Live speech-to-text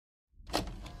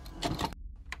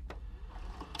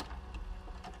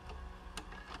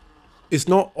It's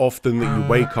not often that you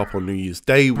wake up on New Year's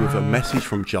Day with a message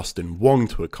from Justin Wong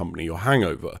to accompany your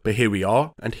hangover, but here we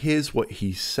are, and here's what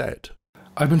he said.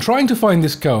 I've been trying to find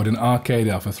this code in Arcade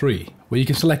Alpha 3, where you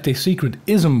can select a secret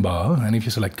ism bar, and if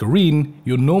you select green,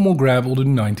 your normal grab will do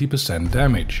 90%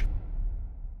 damage.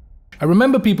 I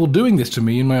remember people doing this to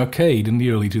me in my arcade in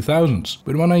the early 2000s,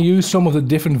 but when I use some of the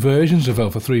different versions of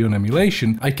Alpha 3 on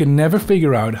emulation, I can never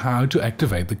figure out how to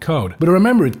activate the code. But I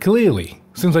remember it clearly,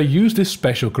 since I used this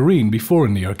special green before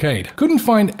in the arcade. Couldn't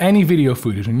find any video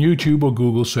footage on YouTube or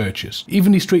Google searches.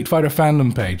 Even the Street Fighter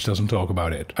fandom page doesn't talk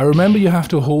about it. I remember you have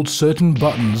to hold certain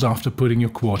buttons after putting your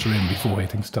quarter in before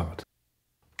hitting start.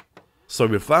 So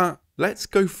with that, let's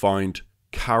go find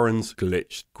Karen's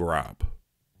glitched grab.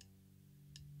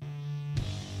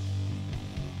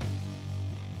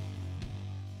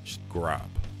 Grab.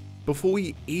 Before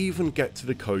we even get to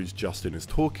the codes Justin is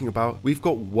talking about, we've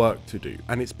got work to do,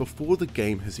 and it's before the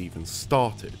game has even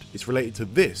started. It's related to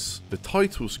this, the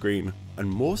title screen, and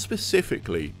more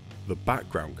specifically, the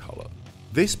background color.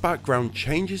 This background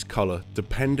changes color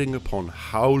depending upon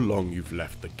how long you've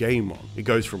left the game on. It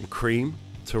goes from cream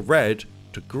to red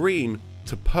to green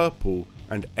to purple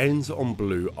and ends on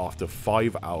blue after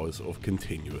 5 hours of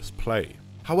continuous play.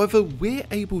 However, we're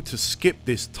able to skip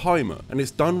this timer, and it's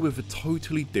done with a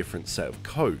totally different set of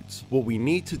codes. What we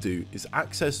need to do is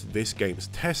access this game's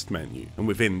test menu, and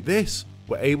within this,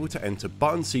 we're able to enter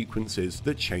button sequences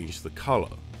that change the color.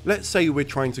 Let's say we're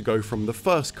trying to go from the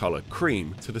first color,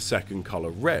 cream, to the second color,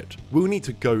 red. We'll need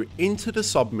to go into the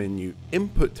submenu,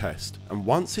 input test, and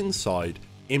once inside,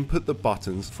 input the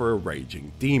buttons for a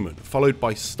raging demon, followed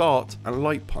by start and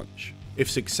light punch. If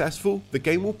successful, the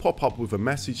game will pop up with a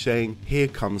message saying, here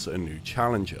comes a new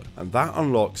challenger, and that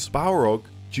unlocks Balrog,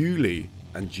 Julie,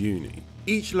 and Junie.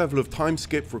 Each level of time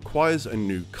skip requires a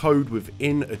new code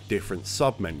within a different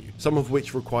submenu, some of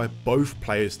which require both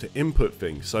players to input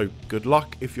things, so good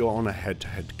luck if you're on a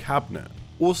head-to-head cabinet.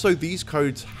 Also, these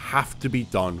codes have to be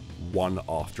done one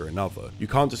after another. You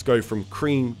can't just go from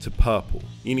cream to purple.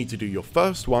 You need to do your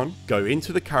first one, go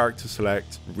into the character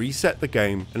select, reset the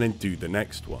game, and then do the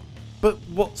next one. But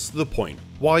what's the point?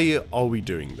 Why are we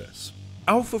doing this?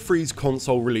 Alpha 3's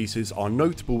console releases are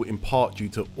notable in part due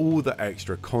to all the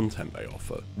extra content they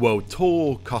offer. World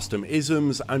Tour, custom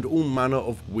isms, and all manner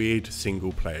of weird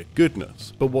single player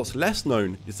goodness. But what's less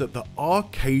known is that the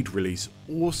arcade release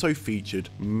also featured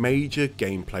major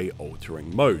gameplay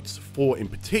altering modes, 4 in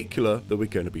particular that we're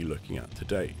going to be looking at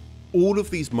today. All of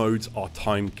these modes are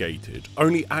time gated,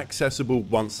 only accessible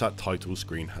once that title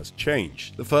screen has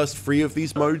changed. The first 3 of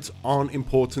these modes aren't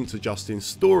important to Justin's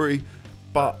story,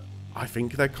 but I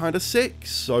think they're kinda sick,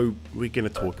 so we're gonna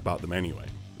talk about them anyway.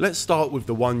 Let's start with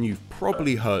the one you've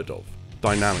probably heard of,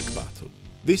 Dynamic Battle.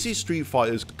 This is Street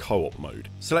Fighter's co-op mode.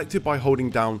 Selected by holding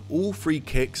down all 3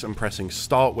 kicks and pressing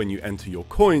start when you enter your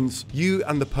coins, you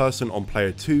and the person on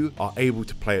player 2 are able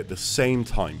to play at the same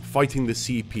time, fighting the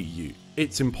CPU.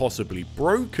 It's impossibly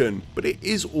broken, but it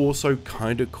is also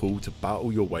kinda cool to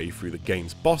battle your way through the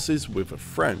game's bosses with a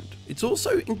friend. It's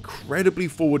also incredibly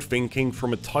forward thinking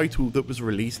from a title that was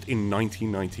released in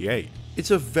 1998. It's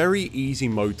a very easy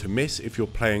mode to miss if you're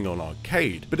playing on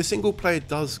arcade, but a single player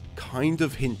does kind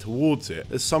of hint towards it,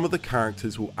 as some of the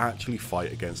characters will actually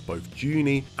fight against both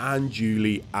Junie and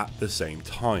Julie at the same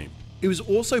time. It was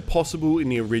also possible in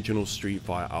the original Street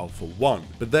Fighter Alpha 1,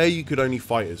 but there you could only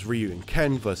fight as Ryu and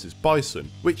Ken versus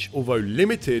Bison, which although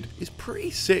limited, is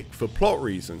pretty sick for plot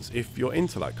reasons if you're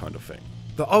into that kind of thing.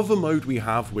 The other mode we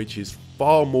have, which is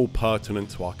far more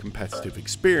pertinent to our competitive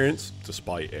experience,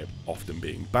 despite it often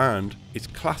being banned, is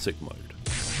Classic Mode.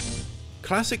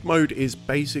 Classic Mode is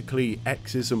basically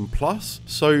Xism Plus,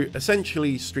 so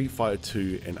essentially Street Fighter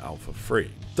 2 in Alpha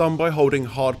 3. Done by holding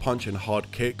hard punch and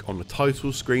hard kick on the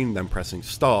title screen, then pressing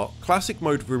start, Classic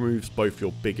Mode removes both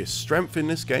your biggest strength in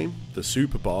this game, the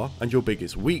super bar, and your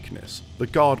biggest weakness, the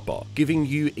guard bar, giving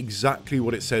you exactly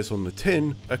what it says on the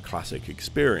tin, a classic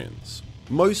experience.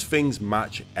 Most things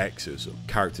match Xism.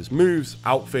 Characters' moves,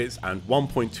 outfits, and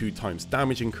 1.2 times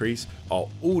damage increase are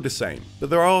all the same, but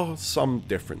there are some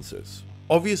differences.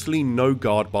 Obviously, no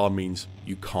guard bar means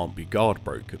you can't be guard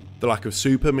broken. The lack of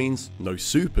super means no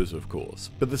supers, of course,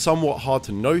 but the somewhat hard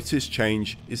to notice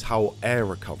change is how air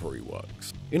recovery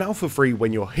works. In Alpha 3,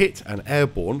 when you're hit and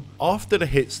airborne, after the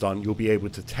hit stun you'll be able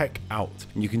to tech out,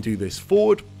 and you can do this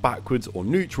forward, backwards or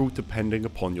neutral depending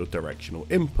upon your directional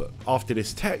input. After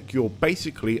this tech, you're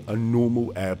basically a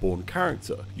normal airborne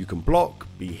character. You can block,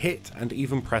 be hit, and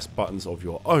even press buttons of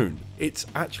your own. It's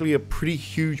actually a pretty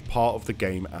huge part of the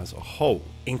game as a whole.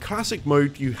 In Classic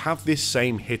Mode, you have this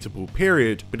same hittable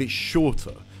period, but it's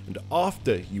shorter, and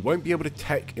after, you won't be able to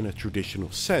tech in a traditional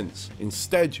sense.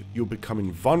 Instead, you'll become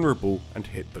invulnerable and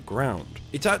hit the ground.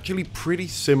 It's actually pretty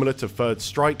similar to Third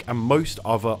Strike and most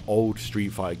other old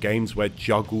Street Fighter games where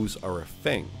juggles are a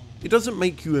thing. It doesn't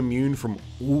make you immune from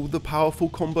all the powerful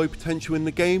combo potential in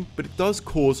the game, but it does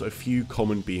cause a few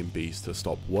common B&Bs to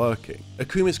stop working.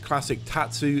 Akuma's classic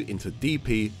Tatsu into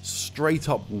DP straight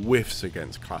up whiffs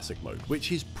against classic mode,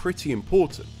 which is pretty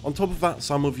important. On top of that,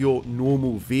 some of your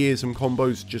normal Vism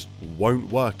combos just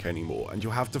won't work anymore, and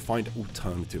you'll have to find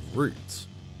alternative routes.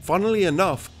 Funnily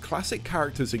enough, classic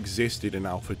characters existed in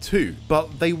Alpha 2,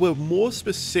 but they were more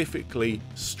specifically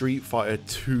Street Fighter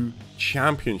 2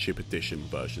 Championship Edition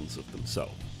versions of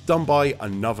themselves. Done by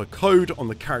another code on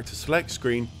the character select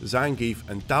screen, Zangief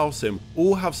and Dalsim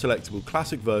all have selectable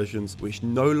classic versions which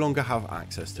no longer have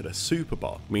access to their super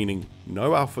bar, meaning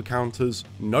no alpha counters,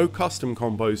 no custom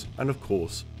combos, and of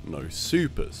course, no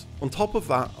supers. On top of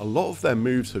that, a lot of their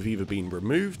moves have either been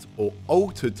removed or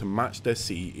altered to match their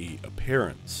CE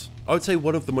appearance. I would say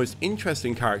one of the most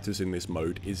interesting characters in this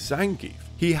mode is Zangief.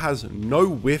 He has no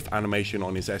whiff animation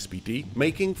on his SBD,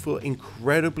 making for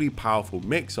incredibly powerful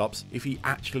mix-ups if he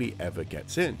actually ever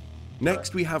gets in.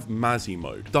 Next we have Mazzy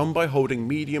mode, done by holding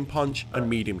medium punch and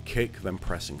medium kick then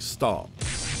pressing start.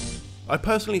 I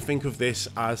personally think of this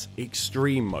as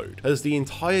extreme mode, as the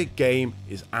entire game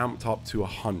is amped up to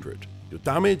 100. Your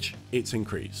damage, it's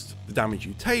increased. The damage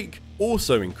you take,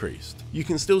 also increased. You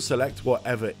can still select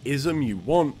whatever ism you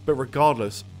want, but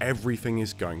regardless, everything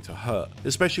is going to hurt,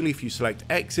 especially if you select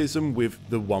X-ism with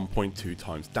the 1.2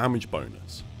 times damage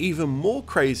bonus. Even more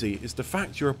crazy is the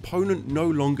fact your opponent no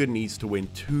longer needs to win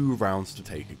 2 rounds to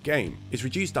take a game. It's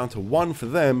reduced down to 1 for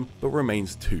them, but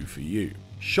remains 2 for you.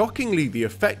 Shockingly, the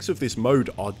effects of this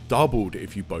mode are doubled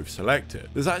if you both select it.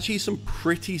 There's actually some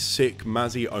pretty sick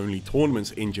Mazzy only tournaments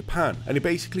in Japan, and it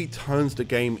basically turns the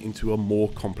game into a more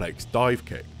complex dive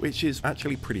kick, which is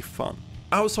actually pretty fun.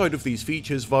 Outside of these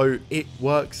features though, it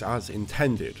works as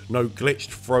intended. No glitched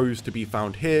throws to be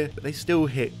found here, but they still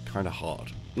hit kinda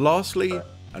hard. Lastly,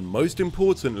 and most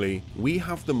importantly, we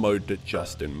have the mode that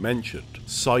Justin mentioned,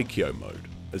 Psycho mode,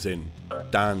 as in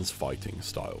Dan's fighting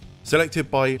style. Selected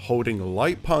by holding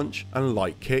light punch and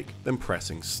light kick, then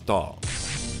pressing start.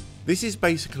 This is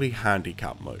basically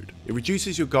handicap mode. It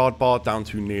reduces your guard bar down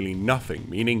to nearly nothing,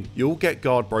 meaning you'll get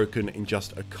guard broken in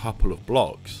just a couple of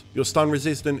blocks. Your stun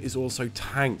resistant is also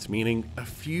tanked, meaning a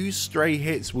few stray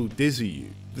hits will dizzy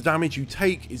you. The damage you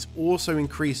take is also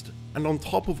increased, and on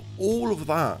top of all of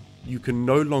that, you can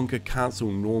no longer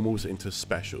cancel normals into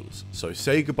specials. So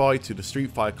say goodbye to the Street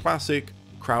Fighter Classic,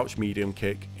 crouch medium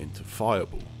kick into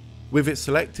fireball. With it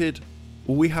selected,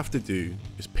 all we have to do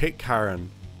is pick Karen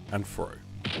and throw.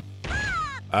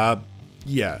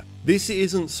 Yeah, this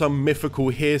isn't some mythical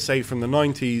hearsay from the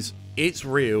 90s, it's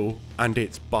real and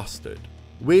it's busted.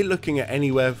 We're looking at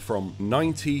anywhere from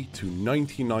 90 to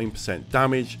 99%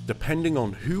 damage depending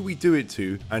on who we do it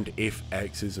to and if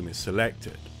X-ism is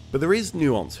selected. But there is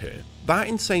nuance here. That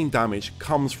insane damage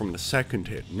comes from the second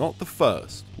hit, not the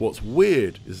first. What's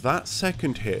weird is that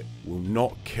second hit will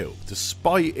not kill,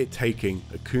 despite it taking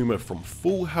Akuma from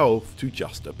full health to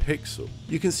just a pixel.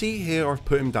 You can see here I've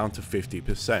put him down to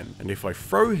 50%, and if I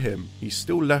throw him, he's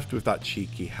still left with that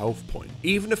cheeky health point.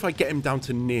 Even if I get him down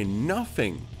to near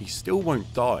nothing, he still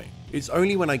won't die. It's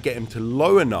only when I get him to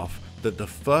low enough that the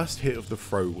first hit of the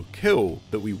throw will kill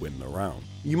that we win the round.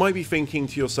 You might be thinking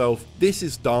to yourself, this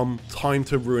is dumb, time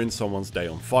to ruin someone's day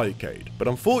on Fightcade, but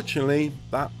unfortunately,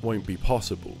 that won't be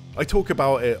possible. I talk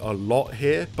about it a lot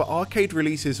here, but arcade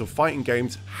releases of fighting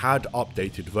games had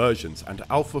updated versions, and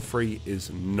Alpha 3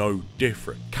 is no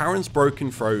different. Karen's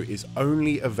broken throw is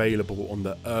only available on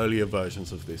the earlier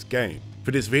versions of this game.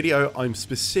 For this video, I'm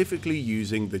specifically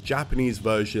using the Japanese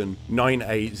version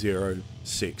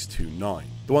 980629.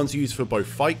 The ones used for both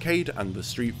Fightcade and the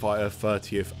Street Fighter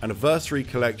 30th Anniversary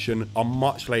Collection are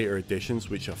much later editions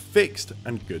which are fixed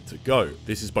and good to go.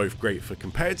 This is both great for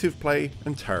competitive play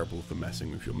and terrible for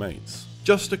messing with your mates.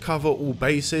 Just to cover all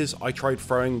bases, I tried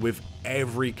throwing with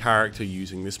every character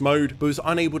using this mode, but was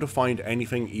unable to find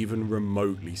anything even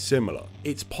remotely similar.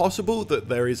 It's possible that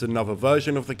there is another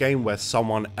version of the game where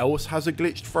someone else has a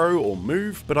glitched throw or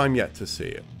move, but I'm yet to see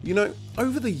it. You know,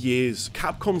 over the years,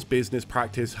 Capcom's business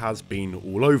practice has been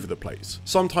all over the place.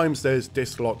 Sometimes there's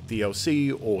disc-locked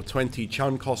DLC or 20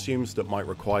 Chun costumes that might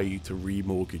require you to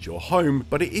remortgage your home,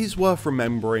 but it is worth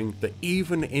remembering that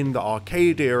even in the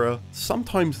arcade era,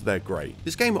 sometimes they're great.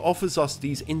 This game offers us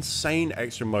these insane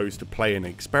extra modes to play and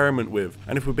experiment with,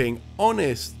 and if we're being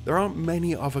honest, there aren't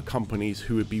many other companies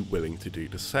who would be willing to do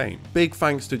the same. Big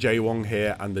thanks to Jay Wong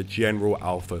here and the general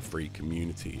Alpha 3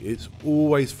 community. It's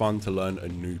always fun to learn a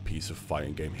new piece of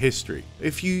fighting game history.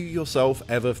 If you yourself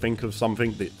ever think of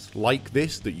something that's like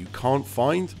this that you can't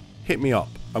find, hit me up.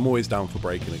 I'm always down for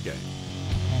breaking a game.